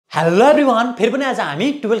Hello everyone, फेरि पनि आज हामी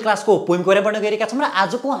 12th क्लासको पोइमको बारेमा पढ्न गइरहेका छौं र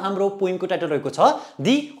आजको हाम्रो पोइमको टाइटल रहेको छ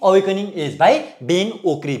the awakening as by Ben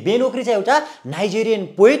ओक्री। Ben ओक्री चाहिँ एउटा नाइजेरियन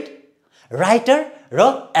पोएट, राइटर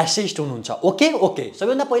र एसेइस्ट हुनुहुन्छ। ओके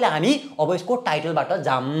सबैभन्दा पहिला हामी अब यसको टाइटलबाट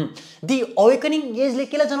जाम। दि अवेकनिङ एजले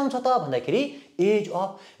केलाई जनाउँछ त भन्दाखेरि age of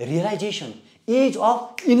realisation, age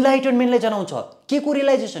of इनलाइटनमेन्टलाई जनाउँछ। के को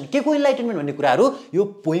रियलाइजेसन, के को इनलाइटनमेन्ट भन्ने कुराहरू यो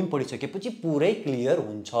पोइम पढिसकेपछि पुरै क्लियर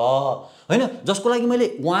हुन्छ हैन। जसको लागि मैले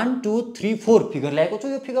 1 2 3 4 फिगर ल्याएको छु।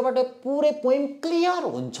 यो फिगरबाट पुरै पोइम क्लियर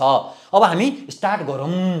हुन्छ। अब हामी स्टार्ट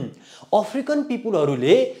गरौँ। अफ्रिकन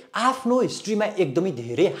पिपुलहरूले आफ्नो हिस्ट्रीमा एकदमै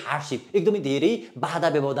धेरै हार्डशिप, एकदमै धेरै बाधा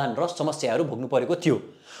व्यवधान र समस्याहरू भोग्नु परेको थियो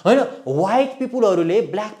हैन। व्हाइट पिपुलहरूले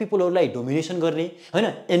ब्ल्याक पिपुलहरूलाई डोमिनेसन गर्ने हैन,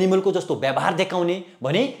 एनिमलको जस्तो व्यवहार देखाउने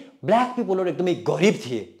भने ब्ल्याक पिपुलहरू एकदमै गरिब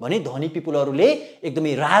थिए भने धनी पिपुलहरूले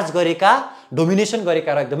एकदमै राज गरेका, डोमिनेसन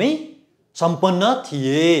गरेका र एकदमै सम्पन्न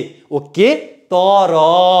थिए। ओके, तर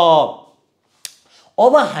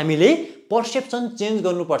अब हामीले पर्सेप्सन चेन्ज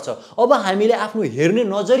गर्नुपर्छ। अब हामीले आफ्नो हेर्ने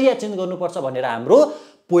नजरिया चेन्ज गर्नुपर्छ भनेर हाम्रो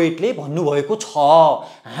पोएटले भन्नुभएको छ।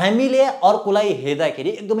 हामीले अर्कोलाई हेर्दाखेरि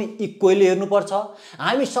एकदमै इक्वली हेर्नुपर्छ।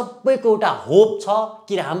 हामी सबैको एउटा होप छ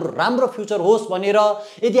कि हाम्रो राम्रो फ्युचर होस् भनेर।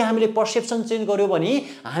 यदि हामीले पर्सेप्सन चेन्ज गर्यो भने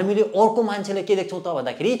हामीले अर्को मान्छेलाई के देख्छौँ त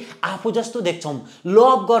भन्दाखेरि आफू जस्तो देख्छौँ,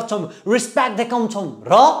 लभ गर्छौँ, रिस्पेक्ट देखाउँछौँ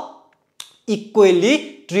र इक्वली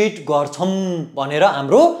ट्रिट गर्छौँ भनेर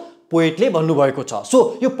हाम्रो पोएटले भन्नुभएको छ। सो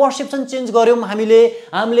यो पर्सेप्सन चेन्ज गर्यौँ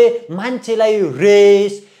हामीले मान्छेलाई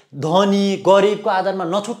रेस, धनी गरिबको आधारमा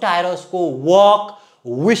नछुट्याएर उसको वर्क,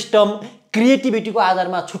 विस्डम, क्रिएटिभिटीको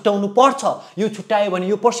आधारमा छुट्याउनु पर्छ। यो छुट्यायो भने,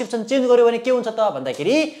 यो पर्सेप्सन चेन्ज गर्यो भने के हुन्छ त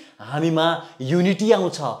भन्दाखेरि हामीमा युनिटी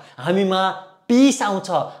आउँछ, हामीमा पिस आउँछ,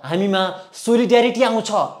 हामीमा सोलिडेरिटी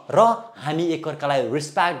आउँछ र हामी एकअर्कालाई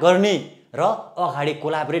रिस्पेक्ट गर्ने र अगाडि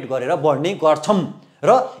कोलाबोरेट गरेर बढ्ने गर्छौँ।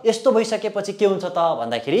 र यस्तो भइसकेपछि के हुन्छ त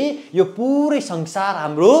भन्दाखेरि यो पुरै संसार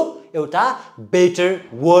हाम्रो एउटा बेटर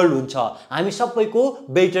वर्ल्ड हुन्छ। हामी सबैको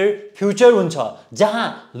बेटर फ्युचर हुन्छ, जहाँ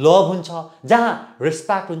लभ हुन्छ, जहाँ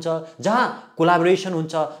रिस्पेक्ट हुन्छ, जहाँ कोलाबोरेसन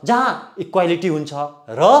हुन्छ, जहाँ इक्वालिटी हुन्छ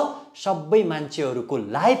र सबै मान्छेहरूको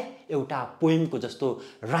लाइफ एउटा पोइमको जस्तो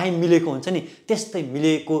राइम मिलेको हुन्छ नि, त्यस्तै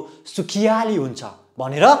मिलेको सुखियाली हुन्छ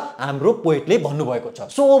भनेर हाम्रो पोएटले भन्नुभएको छ।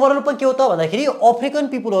 सो ओभरअल पनि के हो त भन्दाखेरि अफ्रिकन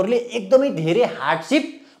पिपुलहरूले एकदमै धेरै हार्डशिप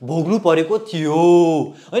भोग्नु परेको थियो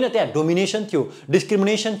हैन। त्यहाँ डोमिनेसन थियो,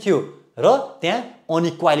 डिस्क्रिमिनेसन थियो र त्यहाँ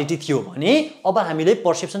अनइक्वालिटी थियो भने अब हामीले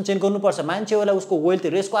पर्सेप्सन चेन्ज गर्नुपर्छ। मान्छेहरूलाई उसको वेल्थ,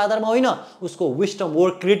 रेसको आधारमा होइन, उसको विस्डम,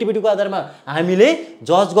 वर्क, क्रिएटिभिटीको आधारमा हामीले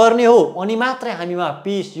जज गर्ने हो। अनि मात्रै हामीमा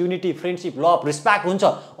piece, unity, friendship, love, respect हुन्छ।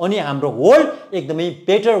 अनि हाम्रो वर्ल्ड एकदमै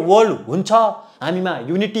बेटर वर्ल्ड हुन्छ। हामीमा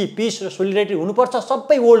युनिटी, पिस र सोलिडेरिटी हुनुपर्छ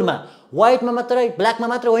सबै वर्ल्डमा, व्हाइटमा मात्रै, ब्ल्याकमा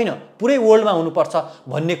मात्रै होइन, पुरै वर्ल्डमा हुनुपर्छ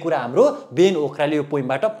भन्ने कुरा हाम्रो बेन ओक्राले यो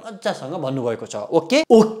पोइमबाट मजासँग भन्नुभएको छ। ओके,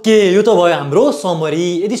 यो त भयो हाम्रो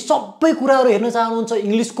समरी। यदि सबै कुराहरू हेर्न चाहनुहुन्छ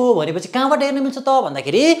इङ्ग्लिसको भनेपछि कहाँबाट हेर्न मिल्छ त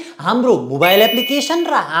भन्दाखेरि हाम्रो मोबाइल एप्लिकेसन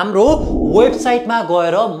र हाम्रो वेबसाइटमा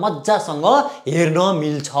गएर मजासँग हेर्न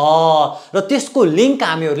मिल्छ र त्यसको लिङ्क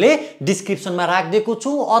हामीहरूले डिस्क्रिप्सनमा राखिदिएको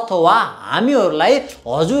छु, अथवा हामीहरूलाई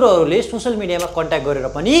हजुरहरूले सोसल मिडियामा कन्ट्याक्ट गरेर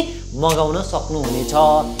पनि मगाउन सक्नुहुनेछ।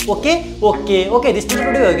 Okay, this is the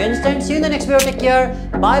video again. See you in the next video. Take care.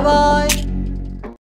 Bye bye.